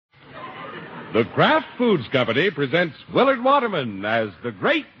The Kraft Foods Company presents Willard Waterman as the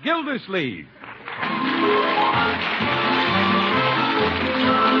Great Gildersleeve.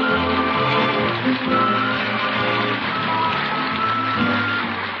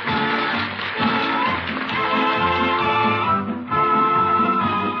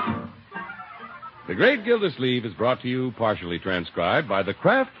 The Great Gildersleeve is brought to you, partially transcribed, by the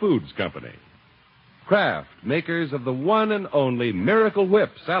Kraft Foods Company. Kraft, makers of the one and only Miracle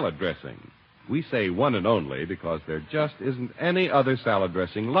Whip salad dressing. We say one and only because there just isn't any other salad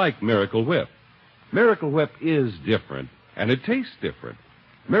dressing like Miracle Whip. Miracle Whip is different, and it tastes different.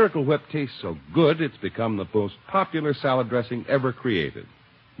 Miracle Whip tastes so good, it's become the most popular salad dressing ever created.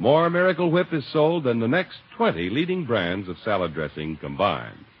 More Miracle Whip is sold than the next 20 leading brands of salad dressing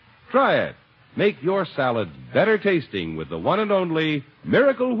combined. Try it. Make your salad better tasting with the one and only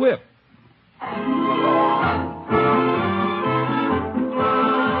Miracle Whip.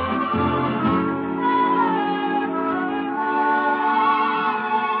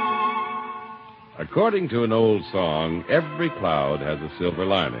 According to an old song, every cloud has a silver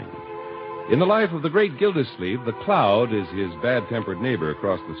lining. In the life of the great Gildersleeve, the cloud is his bad-tempered neighbor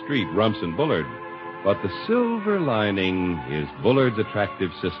across the street, Rumson Bullard. But the silver lining is Bullard's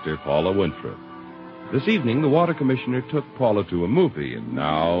attractive sister, Paula Winthrop. This evening, the water commissioner took Paula to a movie, and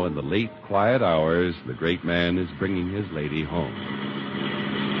now, in the late, quiet hours, the great man is bringing his lady home.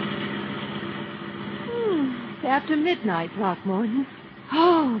 It's after midnight, Throckmorton.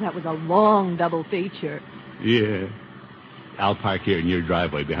 Oh, that was a long double feature. Yeah. I'll park here in your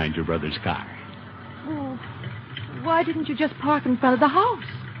driveway behind your brother's car. Oh, why didn't you just park in front of the house?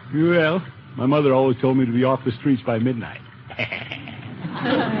 Well, my mother always told me to be off the streets by midnight.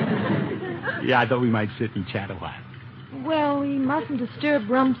 Yeah, I thought we might sit and chat a while. Well, we mustn't disturb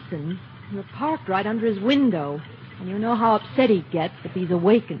Rumson. You're parked right under his window, and you know how upset he gets if he's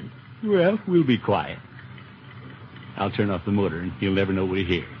awakened. Well, we'll be quiet. I'll turn off the motor, and he'll never know we're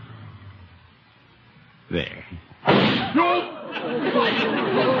here. There.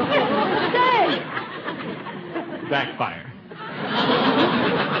 Backfire.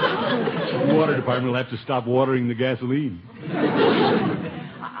 The water department will have to stop watering the gasoline.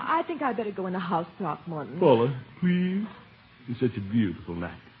 I think I'd better go in the house, Throckmorton. Paula, please. It's such a beautiful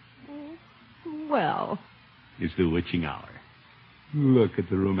night. Well. It's the witching hour. Look at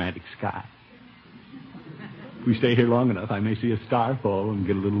the romantic sky. If we stay here long enough, I may see a star fall and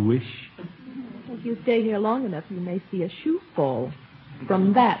get a little wish. If you stay here long enough, you may see a shoe fall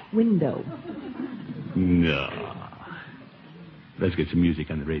from that window. No. Let's get some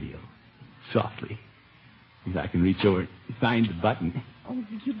music on the radio. Softly. If I can reach over and find the button. Oh,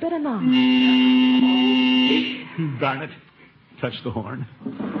 you better not. Darn it. Touch the horn.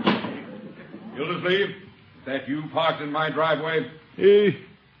 Gildersleeve, is that you parked in my driveway?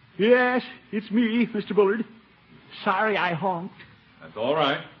 Yes, it's me, Mr. Bullard. Sorry I honked. That's all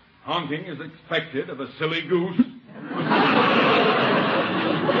right. Honking is expected of a silly goose.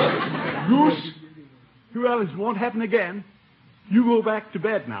 Goose? Well, it won't happen again. You go back to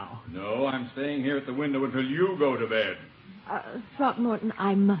bed now. No, I'm staying here at the window until you go to bed. Throckmorton,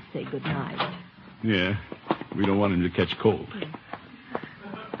 I must say good night. Yeah, we don't want him to catch cold.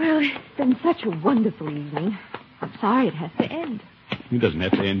 Well, it's been such a wonderful evening. I'm sorry it has to end. It doesn't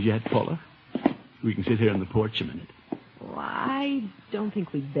have to end yet, Paula. We can sit here on the porch a minute. Oh, I don't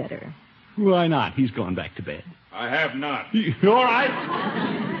think we'd better. Why not? He's gone back to bed. I have not. All right.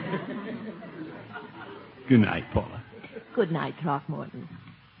 Good night, Paula. Good night, Throckmorton.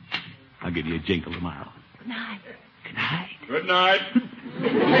 I'll give you a jingle tomorrow. Good night. Good night. Good night.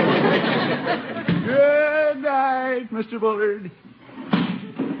 Good night, Mr. Bullard.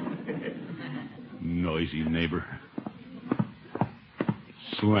 Noisy neighbor.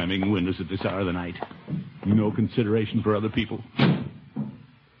 Slamming windows at this hour of the night. No consideration for other people.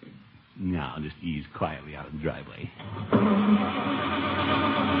 Now, just ease quietly out of the driveway.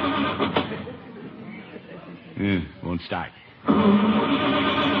 Won't start.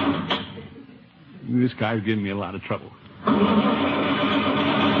 This car's giving me a lot of trouble.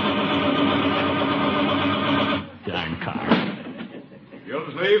 Darn car.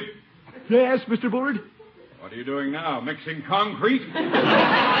 Gildersleeve? Yes, Mr. Bullard? What are you doing now? Mixing concrete?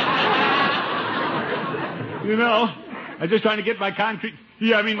 You know, I'm just trying to get my concrete...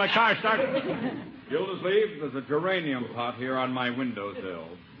 my car started. Gildersleeve, there's a geranium pot here on my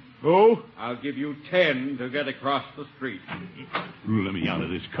windowsill. Oh? I'll give you 10 to get across the street. Let me out of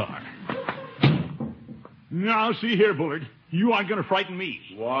this car. Now, see here, Bullard. You aren't going to frighten me.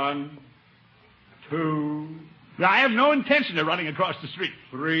 1, 2... I have no intention of running across the street.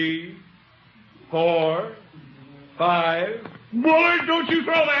 3, 4, 5... Bullard, don't you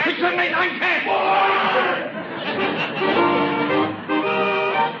throw that! 6 and 8, 9, 10!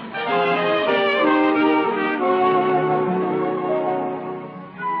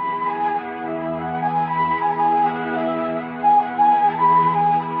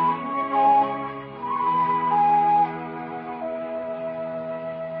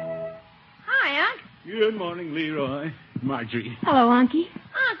 Hi, Unc. Good morning, Leroy. Marjorie. Hello, Unky.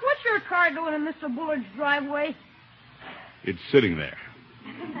 Unc, what's your car doing in Mr. Bullard's driveway? It's sitting there.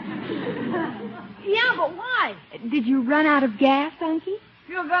 Yeah, but why? Did you run out of gas, Unky? If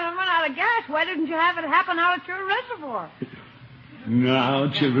you're going to run out of gas, why didn't you have it happen out at your reservoir? No,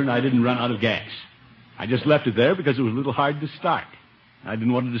 children, I didn't run out of gas. I just left it there because it was a little hard to start. I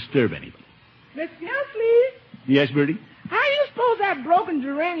didn't want to disturb anybody. Miss Gildersleeve, Yes, Bertie? how do you suppose that broken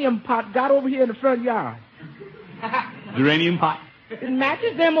geranium pot got over here in the front yard? Geranium pot? It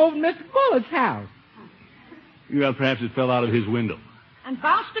matches them over Mr. Bullard's house. Well, perhaps it fell out of his window. And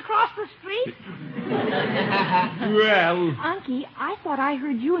bounced across the street? Well, Unky, I thought I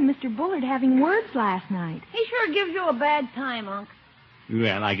heard you and Mr. Bullard having words last night. He sure gives you a bad time, Unc.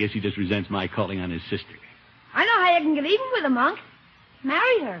 I guess he just resents my calling on his sister. I know how you can get even with him, Unc.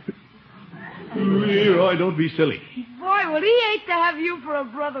 Marry her. Leroy, don't be silly. Boy, would he hate to have you for a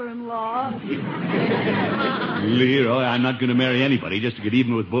brother-in-law. Leroy, I'm not going to marry anybody just to get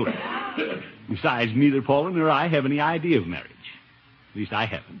even with Bullard. Besides, neither Paula nor I have any idea of marriage. At least I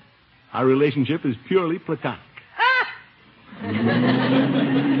haven't. Our relationship is purely platonic.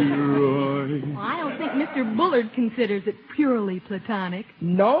 Leroy. Well, I don't think Mr. Bullard considers it purely platonic.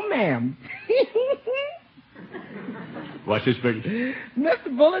 No, ma'am. What's this, Bertie?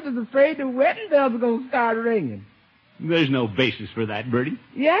 Mr. Bullard is afraid the wedding bells are going to start ringing. There's no basis for that, Bertie.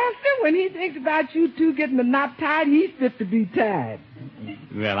 Yes, sir. When he thinks about you two getting the knot tied, he's fit to be tied.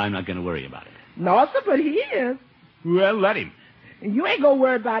 Well, I'm not going to worry about it. No, sir, but he is. Well, let him. And you ain't going to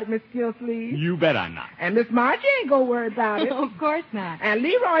worry about it, Miss Gildersleeve. You bet I'm not. And Miss Margie ain't going to worry about it. Of course not. And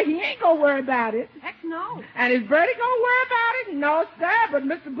Leroy, he ain't going to worry about it. Heck no. And is Bertie going to worry about it? No, sir, but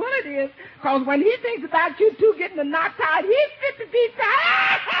Mr. Bullard is. Because when he thinks about you two getting the knot tied, he's fit to be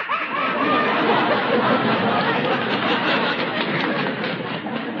tied.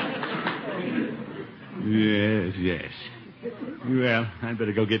 Yes. Well, I'd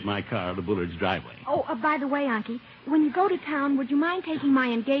better go get my car out of Bullard's driveway. Oh, by the way, Unky, when you go to town, would you mind taking my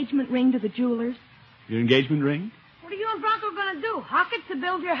engagement ring to the jeweler's? Your engagement ring? What are you and Bronco going to do? Hock it to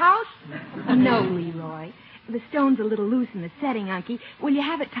build your house? No, Leroy. The stone's a little loose in the setting, Unky. Will you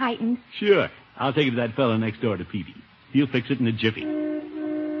have it tightened? Sure. I'll take it to that fellow next door to Peavy. He'll fix it in a jiffy. Hey,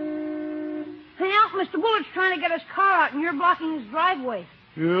 Unc, Mr. Bullard's trying to get his car out, and you're blocking his driveway.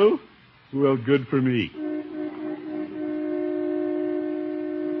 You? Well, good for me.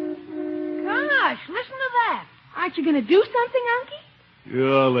 Gosh, listen to that. Aren't you going to do something, Unky?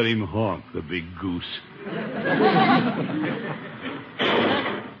 Oh, let him honk, the big goose.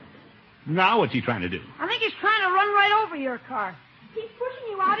 Now what's he trying to do? I think he's trying to run right over your car. He's pushing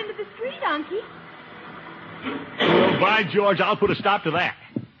you out into the street, Unky. Well, by George, I'll put a stop to that.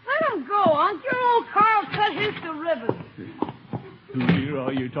 Let him go, Unc. Your old car will cut his to ribbons.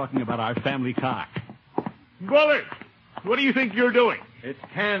 Leroy, you're talking about our family car. Bullard, what do you think you're doing? It's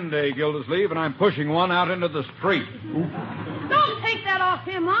can day, Gildersleeve, and I'm pushing one out into the street. Don't take that off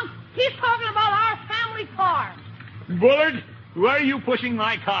him, Unc. He's talking about our family car. Bullard, where are you pushing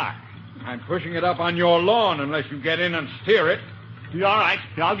my car? I'm pushing it up on your lawn unless you get in and steer it. All right,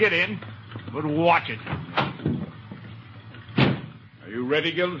 I'll get in. But watch it. Are you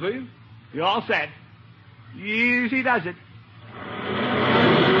ready, Gildersleeve? You all set? Easy does it.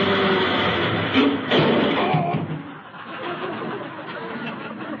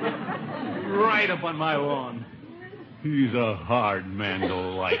 Right up on my lawn. He's a hard man to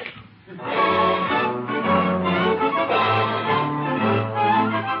like.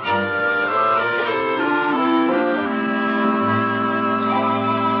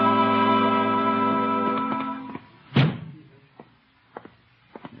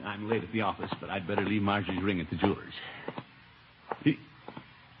 I'm late at the office, but I'd better leave Marjorie's ring at the jeweler's.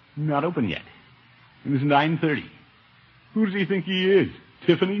 Not open yet. It was 9:30. Who does he think he is?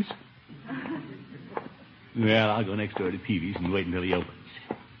 Tiffany's? Well, I'll go next door to Peavy's and wait until he opens.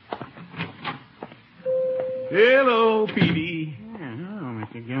 Hello, Peavy. Hello,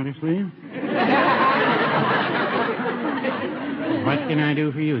 Mr. Gildersleeve. What can I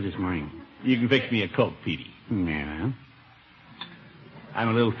do for you this morning? You can fix me a Coke, Peavy. Yeah. I'm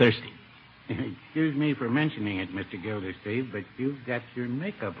a little thirsty. Excuse me for mentioning it, Mr. Gildersleeve, but you've got your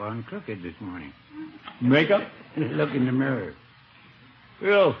makeup on crooked this morning. Makeup? Look in the mirror.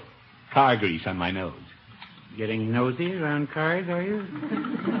 Well, car grease on my nose. Getting nosy around cars, are you?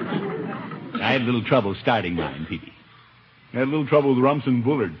 I had a little trouble starting mine, Peavy. I had a little trouble with Rumson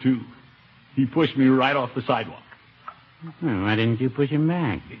Bullard, too. He pushed me right off the sidewalk. Well, why didn't you push him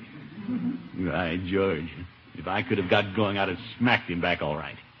back? Right, George. If I could have got going, I'd have smacked him back all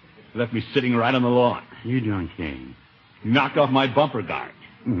right. Left me sitting right on the lawn. You don't say. He knocked off my bumper guard.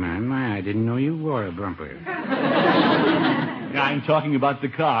 My, I didn't know you wore a bumper. I'm talking about the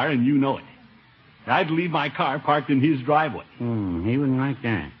car, and you know it. I'd leave my car parked in his driveway. He wouldn't like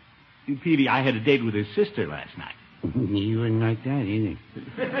that. Petey, I had a date with his sister last night. He wouldn't like that either.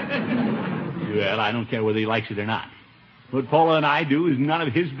 Well, I don't care whether he likes it or not. What Paula and I do is none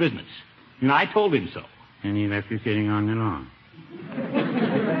of his business. And I told him so. And he left you sitting on the lawn.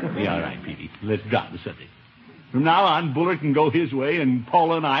 Yeah, all right, Petey. Let's drop the subject. From now on, Bullard can go his way, and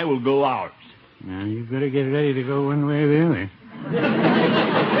Paula and I will go ours. Now, you better get ready to go one way or the other.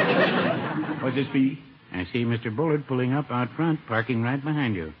 What's this, Petey? I see Mr. Bullard pulling up out front, parking right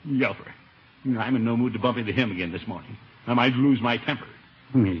behind you. Yelper. I'm in no mood to bump into him again this morning. I might lose my temper.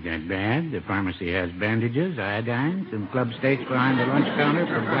 Is that bad? The pharmacy has bandages, iodine, some club steaks behind the lunch counter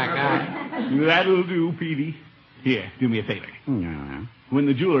for black eye. That'll do, Petey. Here, do me a favor. No. When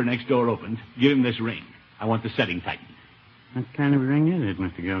the jeweler next door opens, give him this ring. I want the setting tightened. What kind of ring is it,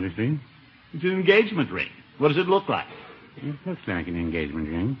 Mr. Gildersleeve? It's an engagement ring. What does it look like? It looks like an engagement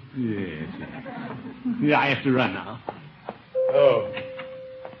ring. Yes. Yeah, I have to run now. Oh.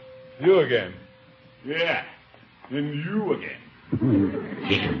 You again? Yeah. And you again.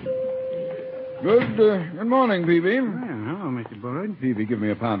 Good morning, Peavy. Well, hello, Mr. Bullard. Peavy, give me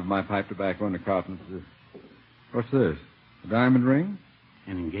a pound of my pipe tobacco and a carton. What's this? A diamond ring?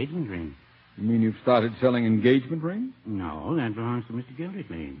 An engagement ring? You mean you've started selling engagement rings? No, that belongs to Mr.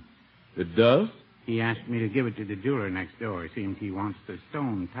 Gildersleeve. It does? He asked me to give it to the jeweler next door. Seems he wants the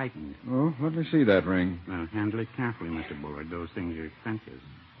stone tightened. Oh, let me see that ring. Well, handle it carefully, Mr. Bullard. Those things are expensive.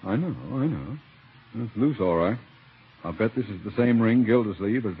 I know. It's loose, all right. I'll bet this is the same ring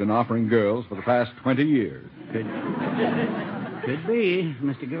Gildersleeve has been offering girls for the past 20 years. Could be.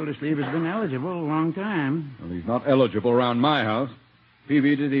 Mr. Gildersleeve has been eligible a long time. Well, he's not eligible around my house.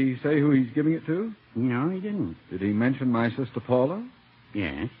 Peavy, did he say who he's giving it to? No, he didn't. Did he mention my sister Paula?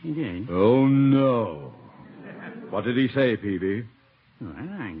 Yes, he did. Oh, no. What did he say, Peavy? Well,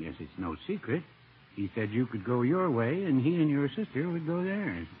 I guess it's no secret. He said you could go your way, and he and your sister would go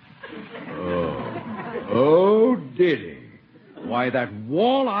theirs. Oh, did he? Why, that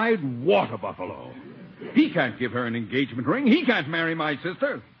wall-eyed water buffalo. He can't give her an engagement ring. He can't marry my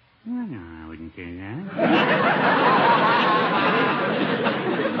sister. Well, no, I wouldn't say that.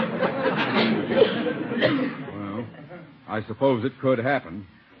 Well, I suppose it could happen.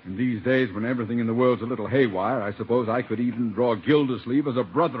 In these days, when everything in the world's a little haywire, I suppose I could even draw Gildersleeve as a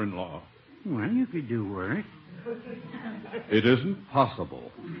brother-in-law. Well, you could do worse. It isn't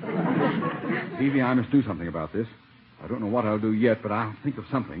possible. Peavy, I must do something about this. I don't know what I'll do yet, but I'll think of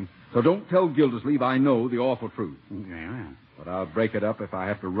something. So don't tell Gildersleeve I know the awful truth. Yeah. But I'll break it up if I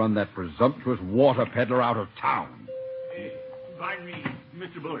have to run that presumptuous water peddler out of town. Pardon me,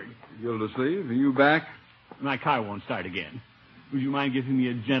 Mr. Bullard. Gildersleeve, are you back? My car won't start again. Would you mind giving me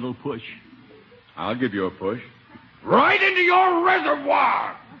a gentle push? I'll give you a push. Right into your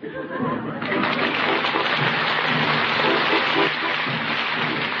reservoir!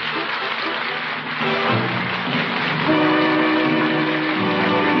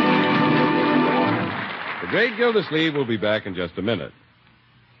 The great Gildersleeve will be back in just a minute.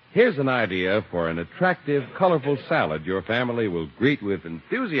 Here's an idea for an attractive, colorful salad your family will greet with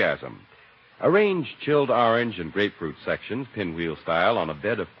enthusiasm. Arrange chilled orange and grapefruit sections, pinwheel style, on a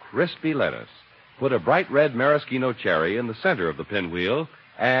bed of crispy lettuce. Put a bright red maraschino cherry in the center of the pinwheel,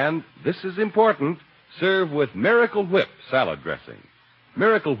 and, this is important, serve with Miracle Whip salad dressing.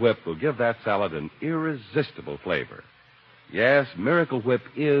 Miracle Whip will give that salad an irresistible flavor. Yes, Miracle Whip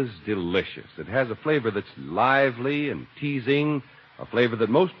is delicious. It has a flavor that's lively and teasing, a flavor that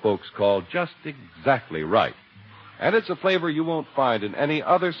most folks call just exactly right. And it's a flavor you won't find in any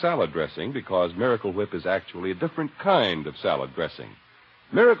other salad dressing because Miracle Whip is actually a different kind of salad dressing.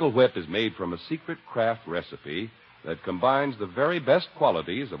 Miracle Whip is made from a secret Kraft recipe that combines the very best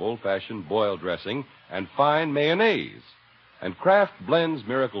qualities of old-fashioned boiled dressing and fine mayonnaise. And Kraft blends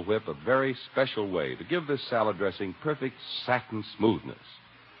Miracle Whip a very special way to give this salad dressing perfect satin smoothness.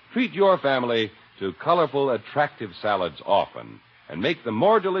 Treat your family to colorful, attractive salads often and make them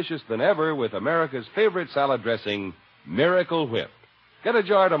more delicious than ever with America's favorite salad dressing, Miracle Whip. Get a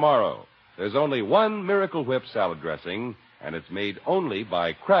jar tomorrow. There's only one Miracle Whip salad dressing, and it's made only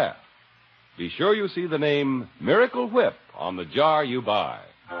by Kraft. Be sure you see the name Miracle Whip on the jar you buy.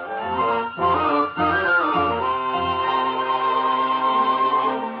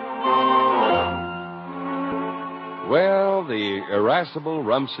 Well, the irascible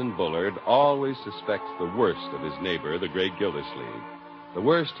Rumson Bullard always suspects the worst of his neighbor, the great Gildersleeve. The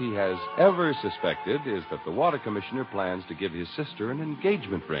worst he has ever suspected is that the water commissioner plans to give his sister an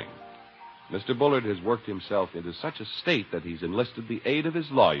engagement ring. Mr. Bullard has worked himself into such a state that he's enlisted the aid of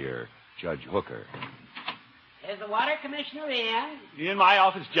his lawyer, Judge Hooker. Is the water commissioner in? In my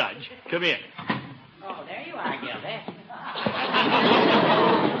office, Judge. Come in. Oh, there you are, Gildy.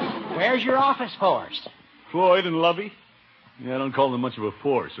 Where's your office force? Floyd and Lovey. Yeah, I don't call them much of a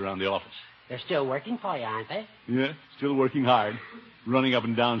force around the office. They're still working for you, aren't they? Yeah, still working hard. Running up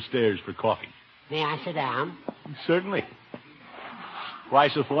and down stairs for coffee. May I sit down? Certainly. Why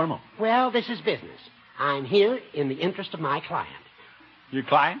so formal? Well, this is business. I'm here in the interest of my client. Your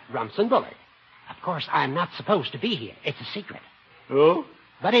client? Rumson Bullard. Of course, I'm not supposed to be here. It's a secret. Oh?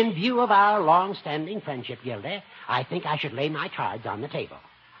 But in view of our long-standing friendship, Gildy, I think I should lay my cards on the table.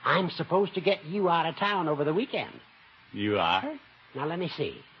 I'm supposed to get you out of town over the weekend. You are? Now, let me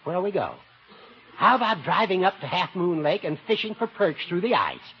see. Where'll we go? How about driving up to Half Moon Lake and fishing for perch through the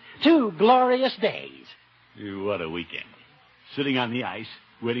ice? 2 glorious days. What a weekend. Sitting on the ice,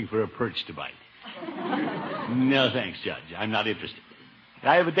 waiting for a perch to bite. No, thanks, Judge. I'm not interested.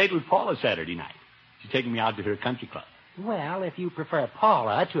 I have a date with Paula Saturday night. She's taking me out to her country club. Well, if you prefer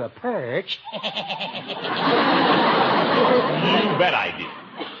Paula to a perch... You bet I do.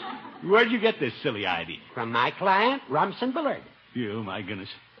 Where'd you get this silly idea? From my client, Rumson Bullard. You, my goodness.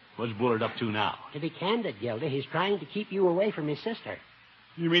 What's Bullard up to now? To be candid, Gildy, he's trying to keep you away from his sister.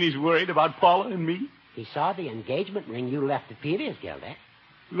 You mean he's worried about Paula and me? He saw the engagement ring you left at Peters, Gildy.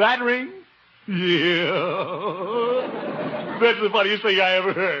 That ring? Yeah. That's the funniest thing I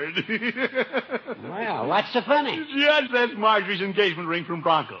ever heard. Well, what's so funny? Judge, that's Marjorie's engagement ring from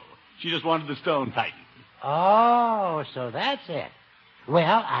Bronco. She just wanted the stone tightened. Oh, so that's it.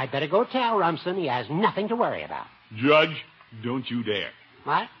 Well, I'd better go tell Rumson he has nothing to worry about. Judge, don't you dare.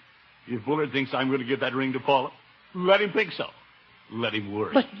 What? If Bullard thinks I'm going to give that ring to Paula, let him think so. Let him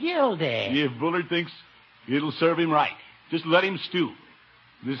worry. But, Gildy... If Bullard thinks it'll serve him right, just let him stew.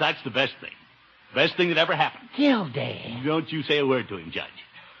 That's the best thing. Best thing that ever happened. Gildy... Don't you say a word to him, Judge.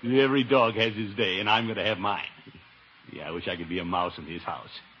 Every dog has his day, and I'm going to have mine. Yeah, I wish I could be a mouse in his house.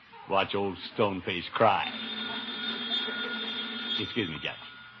 Watch old Stoneface cry. Excuse me, Judge.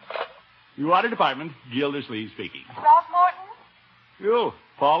 Your water department, Gildersleeve speaking. Throckmorton? You,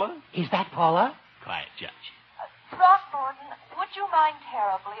 Paula? Is that Paula? Quiet, Judge. Throckmorton, would you mind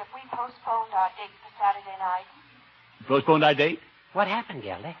terribly if we postponed our date for Saturday night? Postponed our date? What happened,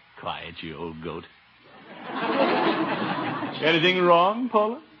 Gildy? Quiet, you old goat. Anything wrong,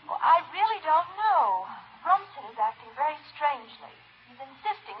 Paula? Well, I really don't know. Rumson is acting very strangely. He's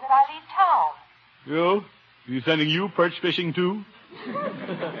insisting that I leave town. You? He's sending you perch fishing, too?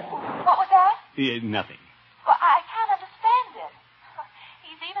 What was that? Yeah, nothing. Well, I can't understand it.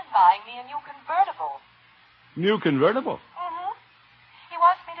 He's even buying me a new convertible. New convertible? Mm-hmm. He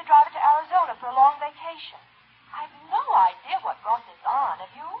wants me to drive it to Arizona for a long vacation. I've no idea what brought this on,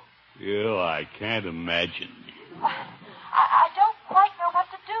 have you? You, I can't imagine. I don't quite know what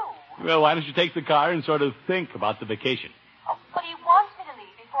to do. Well, why don't you take the car and sort of think about the vacation? Oh, but he wants me to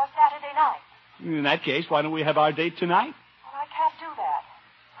leave before Saturday night. In that case, why don't we have our date tonight? Well, I can't do that.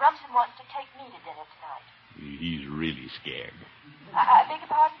 Rumson wants to take me to dinner tonight. He's really scared. I beg your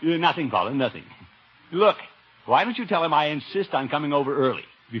pardon? Nothing, Paula, nothing. Look, why don't you tell him I insist on coming over early,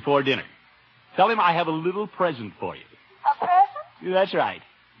 before dinner? Tell him I have a little present for you. A present? That's right.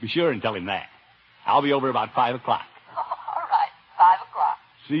 Be sure and tell him that. I'll be over about 5 o'clock. All right, 5 o'clock.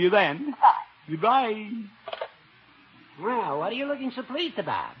 See you then. Bye. Goodbye. Well, what are you looking so pleased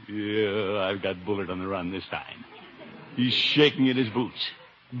about? Yeah, I've got Bullard on the run this time. He's shaking in his boots,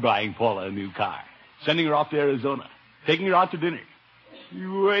 buying Paula a new car, sending her off to Arizona, taking her out to dinner.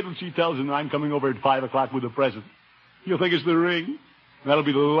 You wait till she tells him I'm coming over at 5 o'clock with a present. You'll think it's the ring. That'll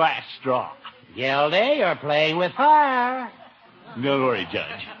be the last straw. Gildy, you're playing with fire. Don't worry,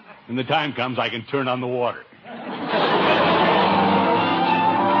 Judge. When the time comes, I can turn on the water.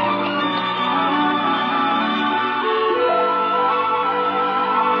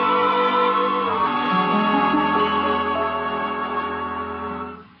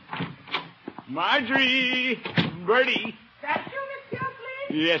 Marjorie! Bertie! That's you, Miss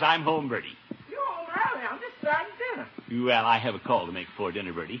Gildersleeve? Yes, I'm home, Bertie. You're home early. I'm just starting dinner. Well, I have a call to make before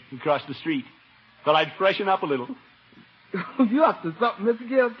dinner, Bertie. Across the street. Thought I'd freshen up a little. You up to something, Mr.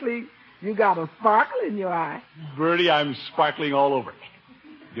 Gildersleeve? You got a sparkle in your eye. Bertie, I'm sparkling all over.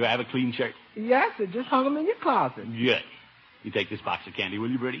 Do I have a clean shirt? Yes, sir. Just hung them in your closet. Good. You take this box of candy, will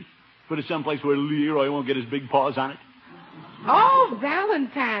you, Bertie? Put it someplace where Leroy won't get his big paws on it. Oh,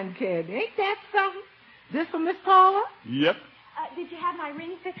 Valentine candy. Ain't that something? This for Miss Paula? Yep. Did you have my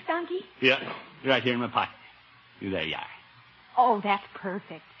ring fixed, Unky? Yeah. Right here in my pocket. There you are. Oh, that's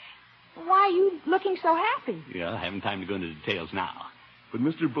perfect. Why are you looking so happy? Yeah, I haven't time to go into details now. But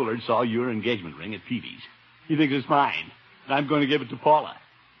Mr. Bullard saw your engagement ring at Peavy's. He thinks it's mine, and I'm going to give it to Paula.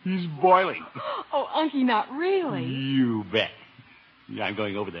 He's boiling. Oh, Unky, not really. You bet. Yeah, I'm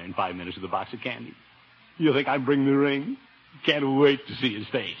going over there in 5 minutes with a box of candy. You think I'm bringing the ring? Can't wait to see his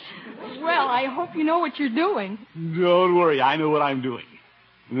face. Well, I hope you know what you're doing. Don't worry, I know what I'm doing.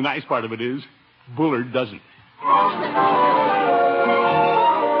 And the nice part of it is, Bullard doesn't.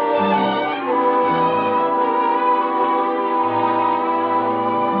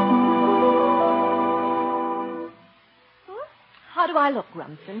 How do I look,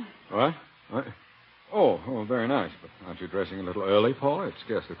 Rumson? What? Oh, very nice. But aren't you dressing a little early, Paula? It's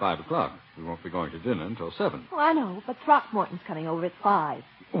scarcely 5 o'clock. We won't be going to dinner until 7. Oh, I know, but Throckmorton's coming over at 5.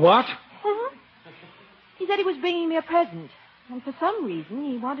 What? Uh-huh. He said he was bringing me a present. And for some reason,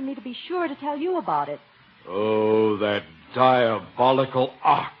 he wanted me to be sure to tell you about it. Oh, that diabolical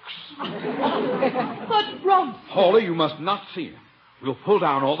ox. But, Rumson... Paula, you must not see him. We'll pull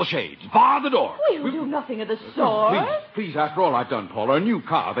down all the shades. Bar the door. We'll do nothing of the sort. Please, after all I've done, Paula, a new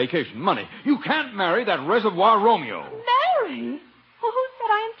car, vacation, money. You can't marry that Reservoir Romeo. Marry? Well, who said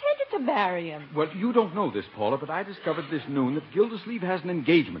I intended to marry him? Well, you don't know this, Paula, but I discovered this noon that Gildersleeve has an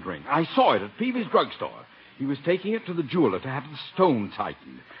engagement ring. I saw it at Peavy's drugstore. He was taking it to the jeweler to have the stone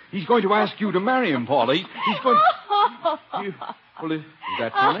tightened. He's going to ask you to marry him, Paula. He's going to... Well, is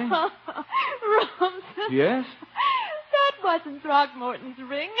that funny? Rumson. Yes? That wasn't Throckmorton's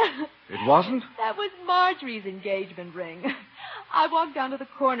ring. It wasn't? That was Marjorie's engagement ring. I walked down to the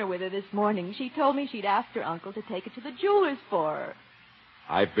corner with her this morning. She told me she'd asked her uncle to take it to the jeweler's for her.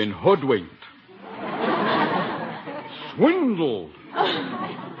 I've been hoodwinked. Swindled.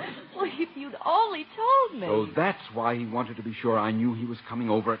 Well, if you'd only told me. So that's why he wanted to be sure I knew he was coming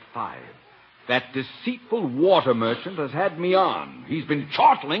over at 5. That deceitful water merchant has had me on. He's been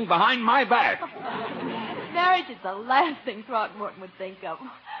chortling behind my back. Marriage is the last thing Throckmorton would think of.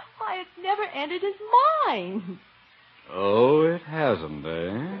 Why, it's never entered his mind. Oh, it hasn't,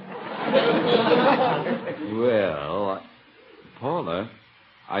 eh? Well, Paula,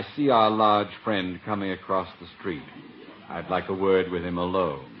 I see our large friend coming across the street. I'd like a word with him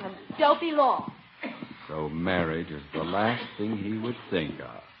alone. Don't be long. So marriage is the last thing he would think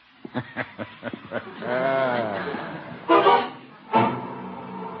of.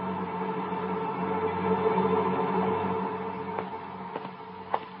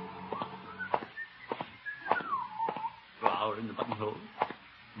 Flower in the buttonhole.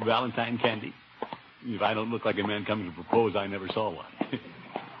 Valentine candy. If I don't look like a man coming to propose, I never saw one.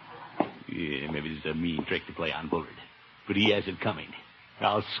 Yeah, maybe it's a mean trick to play on Bullard. But he has it coming.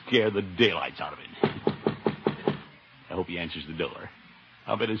 I'll scare the daylights out of him. I hope he answers the door.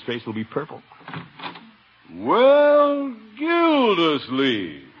 I'll bet his face will be purple. Well,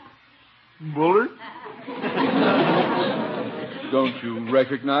 Gildersleeve. Bullard? Don't you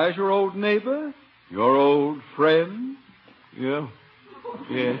recognize your old neighbor? Your old friend? Yeah.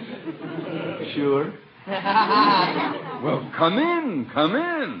 Yes. Sure. Well, come in.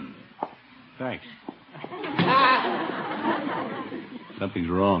 Thanks. Something's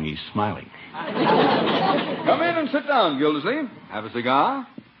wrong. He's smiling. Come in and sit down, Gildersleeve. Have a cigar?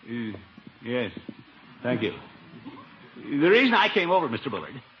 Yes. Thank you. The reason I came over, Mr.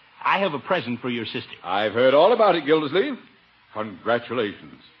 Bullard, I have a present for your sister. I've heard all about it, Gildersleeve.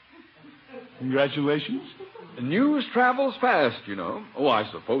 Congratulations. Congratulations? The news travels fast, you know. Oh, I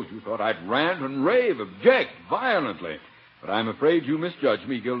suppose you thought I'd rant and rave, object violently. But I'm afraid you misjudged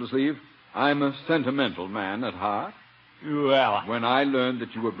me, Gildersleeve. I'm a sentimental man at heart. Well, When I learned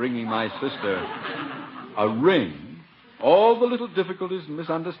that you were bringing my sister a ring, all the little difficulties and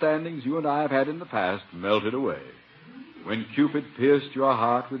misunderstandings you and I have had in the past melted away. When Cupid pierced your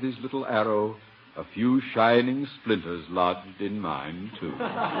heart with his little arrow, a few shining splinters lodged in mine, too.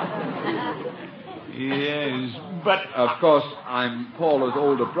 yes, but... Of course, I'm Paula's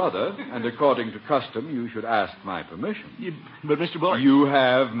older brother, and according to custom, you should ask my permission. But, Mr. Bullard... You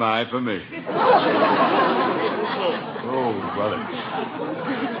have my permission. Oh, brother.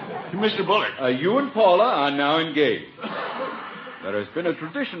 Mr. Bullard. You and Paula are now engaged. There has been a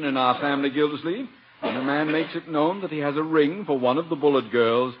tradition in our family, Gildersleeve. When a man makes it known that he has a ring for one of the Bullard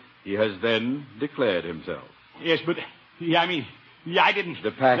girls, he has then declared himself. Yes, but, I didn't...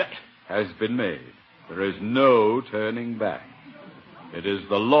 The pact has been made. There is no turning back. It is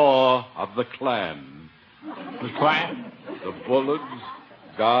the law of the clan. The clan? The Bullards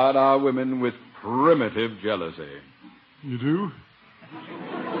guard our women with primitive jealousy. You do?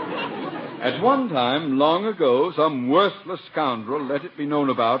 At one time, long ago, some worthless scoundrel let it be known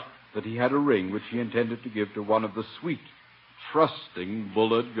about that he had a ring which he intended to give to one of the sweet, trusting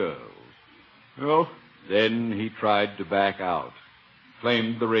Bullard girls. Oh? Then he tried to back out,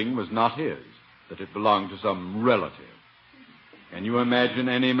 claimed the ring was not his, that it belonged to some relative. Can you imagine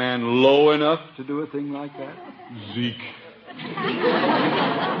any man low enough to do a thing like that? Zeke.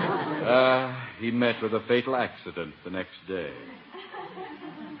 He met with a fatal accident the next day.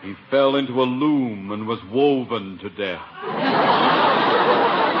 He fell into a loom and was woven to death.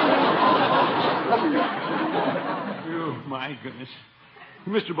 Oh, my goodness.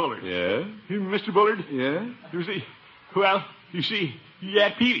 Mr. Bullard. Yeah? Mr. Bullard? Yeah? You see, yeah,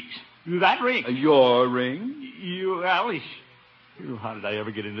 Peavy's. That ring. Your ring? How did I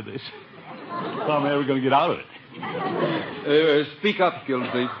ever get into this? How am I ever going to get out of it? Speak up,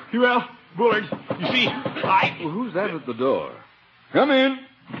 Gildersleeve. Well, Bullard, you see, Well, who's that at the door? Come in.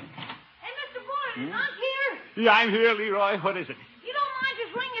 Hey, Mr. Bullard, I'm here. Yeah, I'm here, Leroy. What is it? You don't mind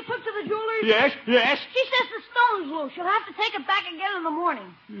this ring you took to the jeweler's? Yes. She says the stone's loose. She'll have to take it back again in the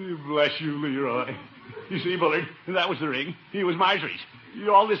morning. Bless you, Leroy. You see, Bullard, that was the ring. He was Marjorie's.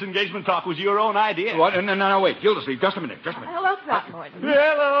 All this engagement talk was your own idea. What? No, wait. Gildersleeve, just a minute. Hello, Throckmorton.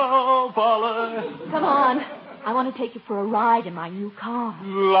 Hello, Paula. Come on. I want to take you for a ride in my new car.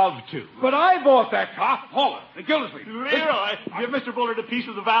 Love to. But I bought that car. Paula, Gildersleeve. Leroy, give Mr. Bullard a piece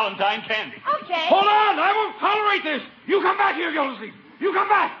of the Valentine candy. Okay. Hold on. I won't tolerate this. You come back here, Gildersleeve. You come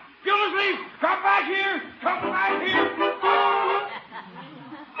back. Gildersleeve, come back here. Come back here.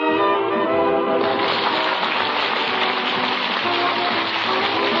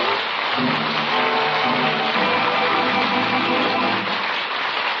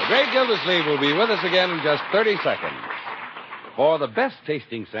 The great Gildersleeve will be with us again in just 30 seconds. For the best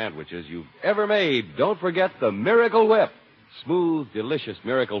tasting sandwiches you've ever made, don't forget the Miracle Whip. Smooth, delicious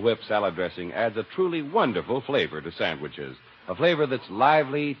Miracle Whip salad dressing adds a truly wonderful flavor to sandwiches. A flavor that's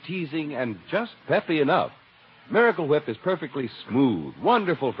lively, teasing, and just peppy enough. Miracle Whip is perfectly smooth,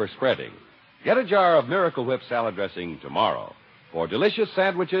 wonderful for spreading. Get a jar of Miracle Whip salad dressing tomorrow. For delicious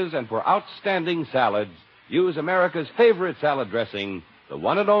sandwiches and for outstanding salads, use America's favorite salad dressing, the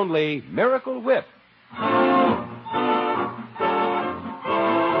one and only Miracle Whip.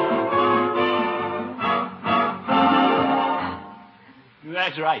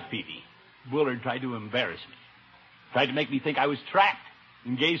 That's right, Peavy. Bullard tried to embarrass me. Tried to make me think I was trapped,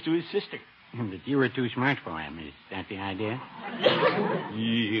 engaged to his sister. That you were too smart for him. Is that the idea?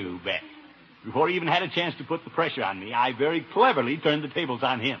 You bet. Before he even had a chance to put the pressure on me, I very cleverly turned the tables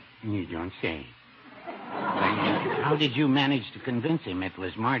on him. You don't say. How did you manage to convince him it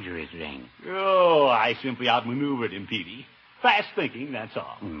was Marjorie's ring? Oh, I simply outmaneuvered him, Peavy. Fast thinking, that's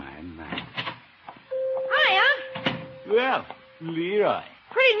all. My. Hiya. Well, Leroy.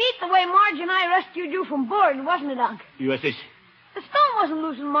 Pretty neat the way Marge and I rescued you from Bullard, wasn't it, Unc? What's this? The stone wasn't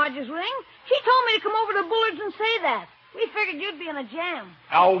loose in Marge's ring. She told me to come over to Bullard's and say that. We figured you'd be in a jam.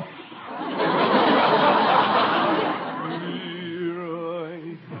 Ow.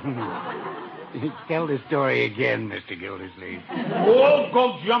 Leroy. Tell the story again, Mr. Gildersleeve. Oh,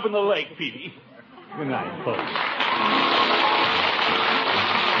 go jump in the lake, Peavy. Good night, folks.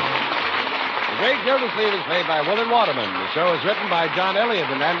 The Great Gildersleeve is played by Willard Waterman. The show is written by John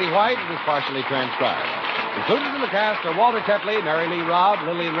Elliott and Andy White and is partially transcribed. Included in the cast are Walter Tetley, Mary Lee Robb,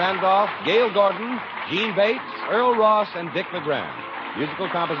 Lillian Randolph, Gail Gordon, Gene Bates, Earl Ross, and Dick McGran. Musical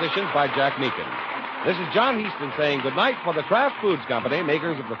compositions by Jack Meakin. This is John Heaston saying goodnight for the Kraft Foods Company,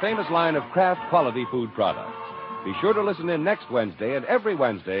 makers of the famous line of Kraft quality food products. Be sure to listen in next Wednesday and every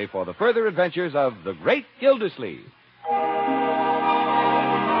Wednesday for the further adventures of the Great Gildersleeve.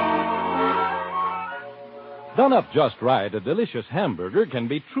 Done up just right, a delicious hamburger can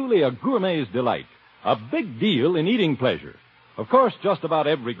be truly a gourmet's delight. A big deal in eating pleasure. Of course, just about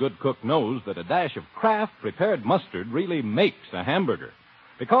every good cook knows that a dash of Kraft prepared mustard really makes a hamburger.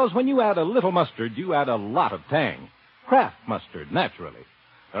 Because when you add a little mustard, you add a lot of tang. Kraft mustard, naturally.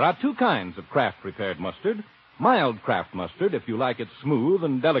 There are two kinds of Kraft prepared mustard. Mild Kraft mustard, if you like it smooth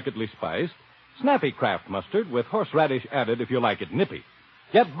and delicately spiced. Snappy Kraft mustard with horseradish added if you like it nippy.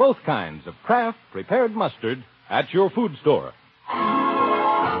 Get both kinds of Kraft prepared mustard at your food store.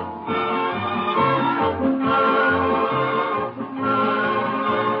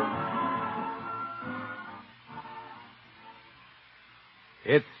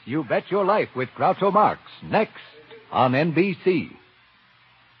 It's You Bet Your Life with Groucho Marx, next on NBC.